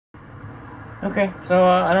Okay, so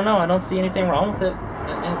I don't know. I don't see anything wrong with it.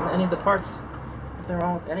 Any of the parts. Nothing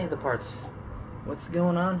wrong with any of the parts. What's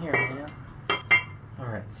going on here, man? All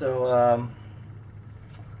right, so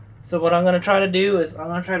what I'm gonna try to do is I'm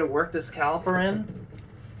gonna try to work this caliper in.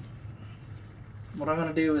 What I'm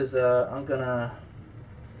gonna do is I'm gonna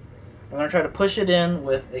try to push it in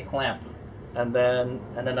with a clamp, and then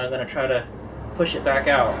I'm gonna try to push it back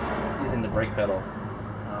out using the brake pedal.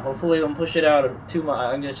 Hopefully, I won't push it out too much.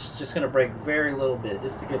 I'm just gonna brake very little bit,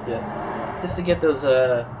 just to get those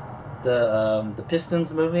the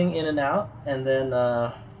pistons moving in and out, and then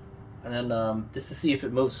just to see if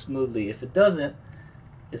it moves smoothly. If it doesn't,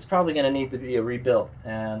 it's probably gonna need to be rebuilt,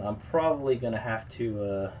 and I'm probably gonna have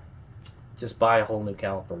to just buy a whole new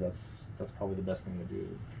caliper. That's probably the best thing to do.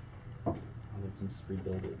 Rather than just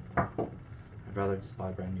rebuild it. I'd rather just buy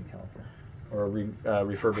a brand new caliper or a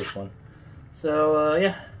refurbished one. So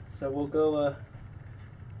yeah, so we'll go.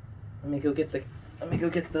 Let me go get the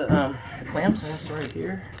clamps right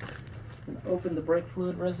here. I'm gonna open the brake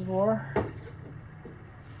fluid reservoir.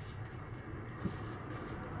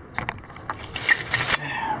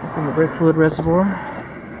 Open the brake fluid reservoir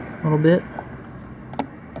a little bit.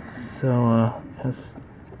 So has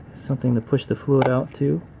something to push the fluid out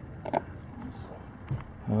to.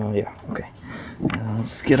 Yeah, okay. Let's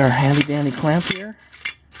just get our handy dandy clamp here.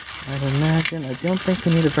 I'd imagine, I don't think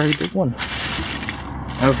we need a very big one.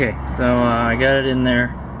 Okay, so I got it in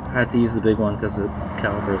there. I had to use the big one because the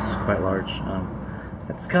caliper is quite large.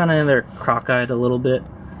 It's kind of in there crock-eyed a little bit,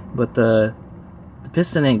 but the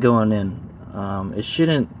piston ain't going in. It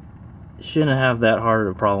shouldn't have that hard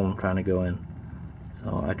of a problem trying to go in.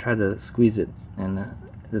 So I tried to squeeze it, and it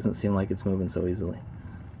doesn't seem like it's moving so easily.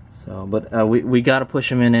 So, but we got to push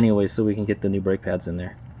them in anyway so we can get the new brake pads in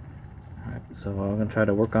there. Alright, so I'm going to try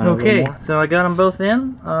to work on it a little more. So I got them both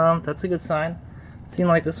in. That's a good sign. It seemed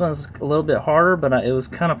like this one's a little bit harder, but it was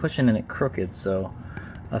kind of pushing in it crooked. So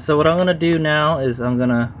what I'm going to do now is I'm going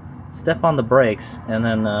to step on the brakes, and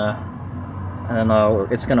then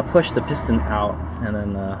it's going to push the piston out, and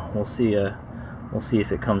then we'll see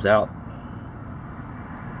if it comes out.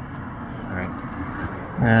 Alright.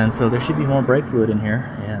 And so there should be more brake fluid in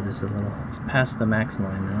here. Yeah, there's a little. It's past the max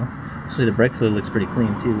line now. Actually, the brake fluid looks pretty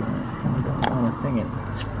clean too. I don't want to thing it.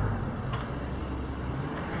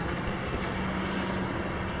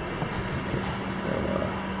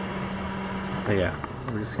 So yeah,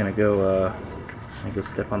 we're just gonna go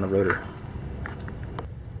step on the rotor.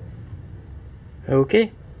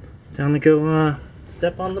 Okay, time to go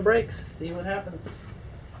step on the brakes. See what happens.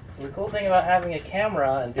 So the cool thing about having a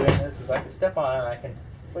camera and doing this is I can step on it and I can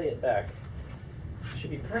play it back. It should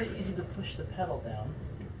be pretty easy to push the pedal down.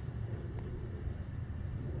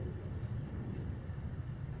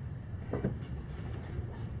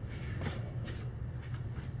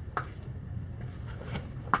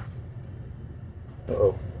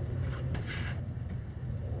 Uh-oh.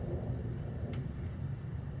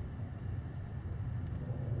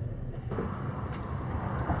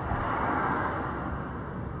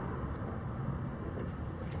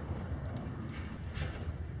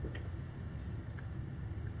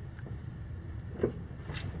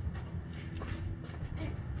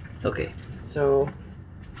 Okay, so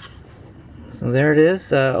there it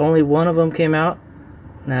is. Only one of them came out.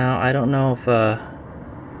 Now I don't know if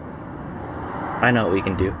I know what we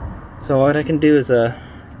can do. So what I can do is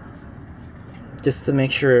just to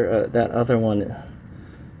make sure that other one,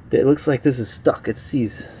 it looks like this is stuck. It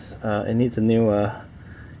sees it needs a new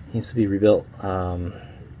needs to be rebuilt.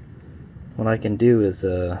 What I can do is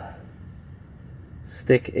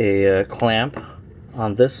stick a clamp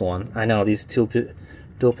on this one. I know these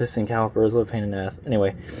dual piston calipers are a pain in the ass.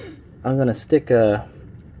 Anyway, I'm gonna stick the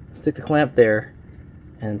clamp there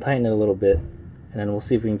and tighten it a little bit, and then we'll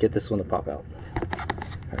see if we can get this one to pop out.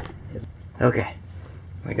 Okay,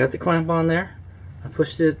 so I got the clamp on there. I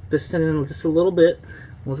pushed the piston in just a little bit.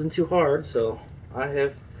 It wasn't too hard, so I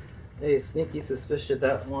have a sneaky suspicion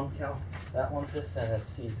that one piston is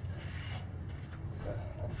seized. So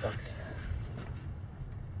that sucks.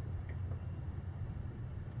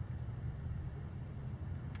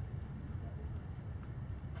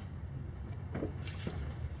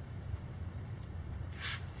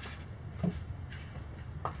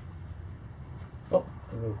 Oh,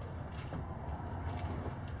 it moved.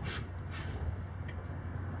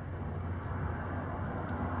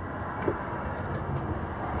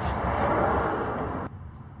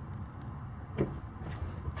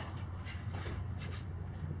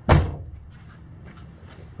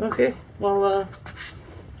 Okay, well,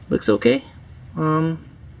 looks okay. I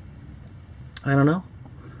don't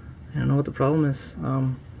know what the problem is.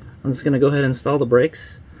 I'm just gonna go ahead and install the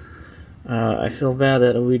brakes. I feel bad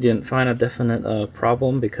that we didn't find a definite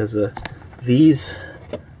problem, because these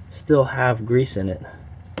still have grease in it.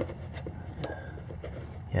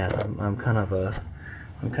 Yeah, I'm kind of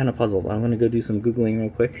puzzled. I'm gonna go do some Googling real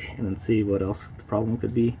quick and then see what else the problem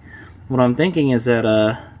could be. What I'm thinking is that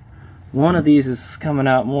one of these is coming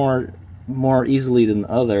out more easily than the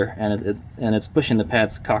other, and it's pushing the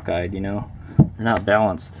pads cockeyed. You know, they're not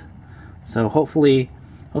balanced. So hopefully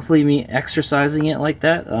me exercising it like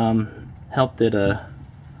that helps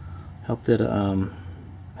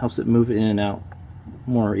it move in and out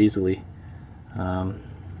more easily.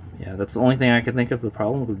 Yeah, that's the only thing I could think of the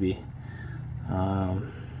problem would be.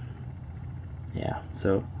 Yeah,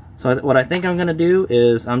 so what I think I'm gonna do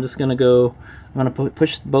is I'm gonna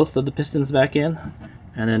push both of the pistons back in,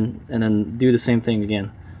 and then do the same thing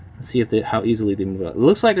again and see how easily they move out. It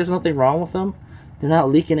looks like there's nothing wrong with them. They're not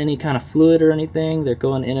leaking any kind of fluid or anything. They're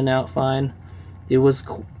going in and out fine. It was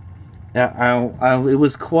it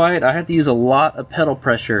was quiet. I had to use a lot of pedal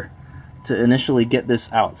pressure to initially get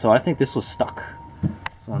this out, so I think this was stuck.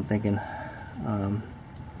 So I'm thinking,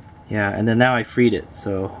 yeah, and then now I freed it,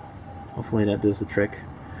 so hopefully that does the trick.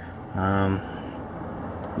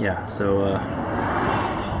 Yeah, so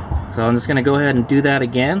I'm just gonna go ahead and do that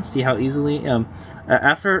again, see how easily.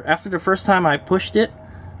 After the first time I pushed it,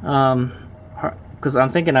 because I'm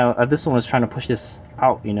thinking this one was trying to push this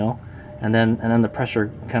out, you know, and then the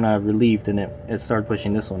pressure kind of relieved and it started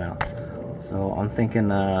pushing this one out. So I'm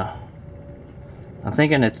thinking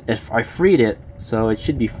if I freed it, so it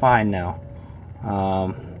should be fine now.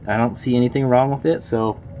 I don't see anything wrong with it,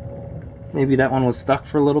 so maybe that one was stuck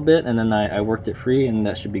for a little bit, and then I worked it free, and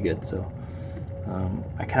that should be good. So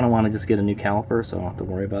I kind of want to just get a new caliper, so I don't have to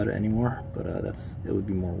worry about it anymore. But it would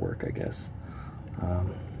be more work, I guess.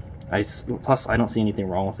 Plus, I don't see anything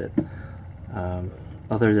wrong with it,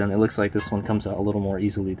 other than it looks like this one comes out a little more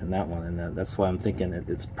easily than that one, and that's why I'm thinking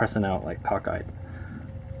it's pressing out like cockeyed.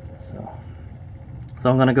 So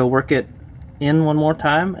I'm gonna go work it in one more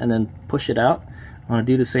time and then push it out. I'm gonna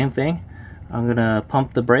do the same thing. I'm gonna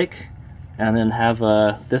pump the brake and then have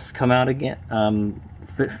this come out again.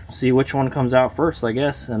 See which one comes out first, I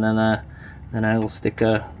guess, and then I will stick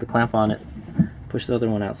the clamp on it, push the other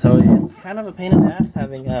one out. So it's kind of a pain in the ass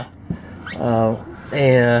having a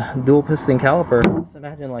dual piston caliper. Just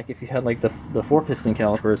imagine like if you had like the 4-piston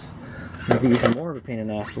calipers, it'd be even more of a pain in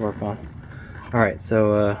the ass to work on. All right,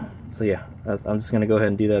 so yeah, I'm just gonna go ahead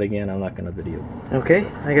and do that again. I'm not gonna video. Okay,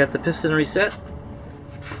 I got the piston reset.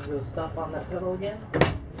 We'll stop on that pedal again.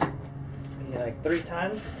 Maybe like 3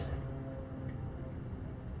 times.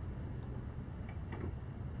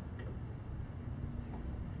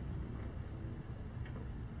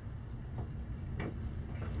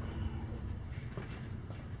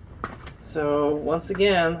 So once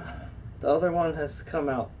again, the other one has come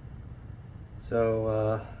out.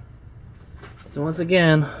 So once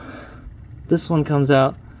again, this one comes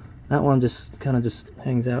out. That one just kind of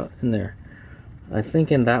hangs out in there. I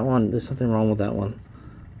think in that one, there's something wrong with that one,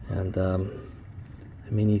 and I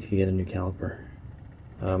may need to get a new caliper.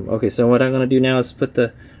 Okay, so what I'm gonna do now is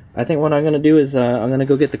I think what I'm gonna do is I'm gonna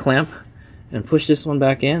go get the clamp and push this one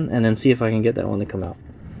back in, and then see if I can get that one to come out.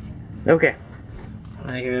 Okay,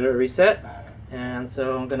 I give it a reset, and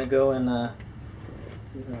so I'm gonna go and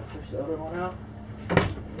see if I can push the other one out.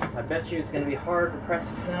 I bet you it's gonna be hard to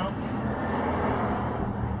press now.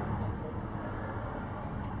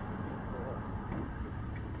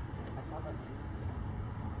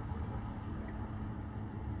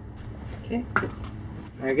 Okay,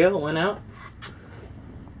 there you go, it went out.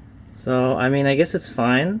 So, I mean, I guess it's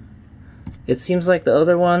fine. It seems like the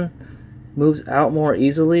other one moves out more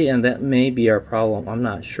easily, and that may be our problem. I'm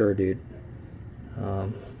not sure, dude.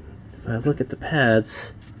 If I look at the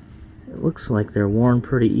pads, it looks like they're worn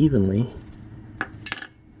pretty evenly.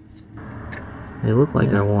 They look like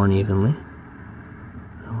they're worn evenly.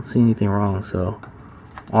 I don't see anything wrong, so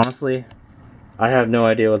honestly, I have no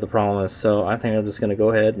idea what the problem is, so I think I'm just going to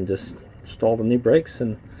go ahead and just install the new brakes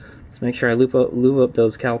and just make sure I lube up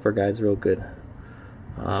those caliper guides real good.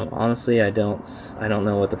 Honestly, I don't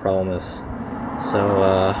know what the problem is.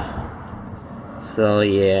 So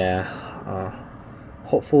yeah.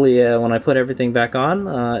 Hopefully, when I put everything back on,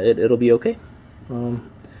 it'll be okay.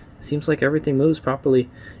 Seems like everything moves properly.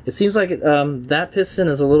 It seems like that piston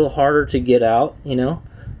is a little harder to get out, you know.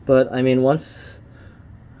 But I mean, once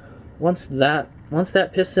that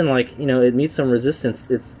piston, like, you know, it meets some resistance,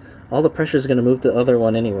 it's all the pressure is going to move to the other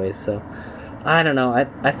one anyway. So I don't know.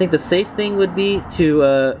 I think the safe thing would be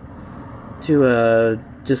to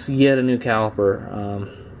just get a new caliper.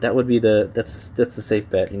 That would be that's the safe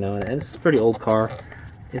bet, you know. And it's a pretty old car.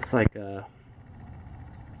 It's like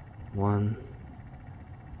 1,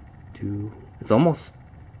 2. It's almost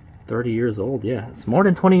 30 years old. Yeah, it's more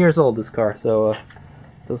than 20 years old, this car. So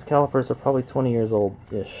those calipers are probably 20 years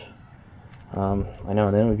old-ish. I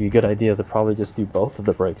know, then it would be a good idea to probably just do both of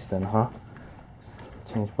the brakes then, huh? Just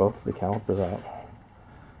change both of the calipers out.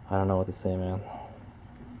 I don't know what to say, man.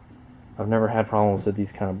 I've never had problems with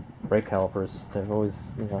these kind of brake calipers. They've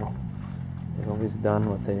always, you know, they've always done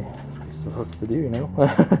what they're supposed to do, you know?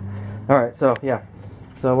 Alright, so, yeah.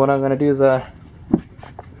 So what I'm going to do is, I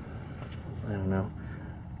don't know.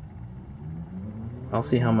 I'll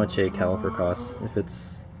see how much a caliper costs.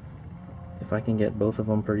 If I can get both of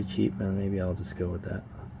them pretty cheap, then maybe I'll just go with that.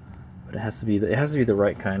 But it has to be the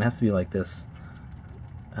right kind. It has to be like this.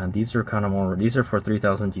 And these are kind of more. These are for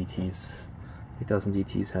 3000 GTs. 3000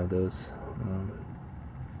 GTs have those.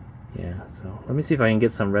 Yeah. So let me see if I can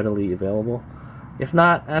get some readily available. If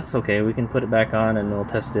not, that's okay. We can put it back on and we'll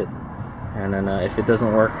test it. And then if it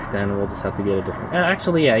doesn't work, then we'll just have to get a different.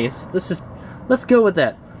 Actually, yeah. Let's go with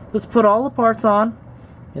that. Let's put all the parts on.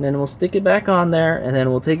 And then we'll stick it back on there, and then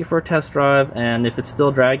we'll take it for a test drive, and if it's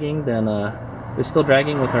still dragging, then if it's still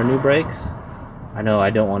dragging with our new brakes. I know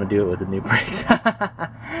I don't want to do it with the new brakes.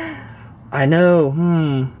 I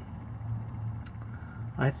know,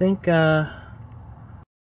 I think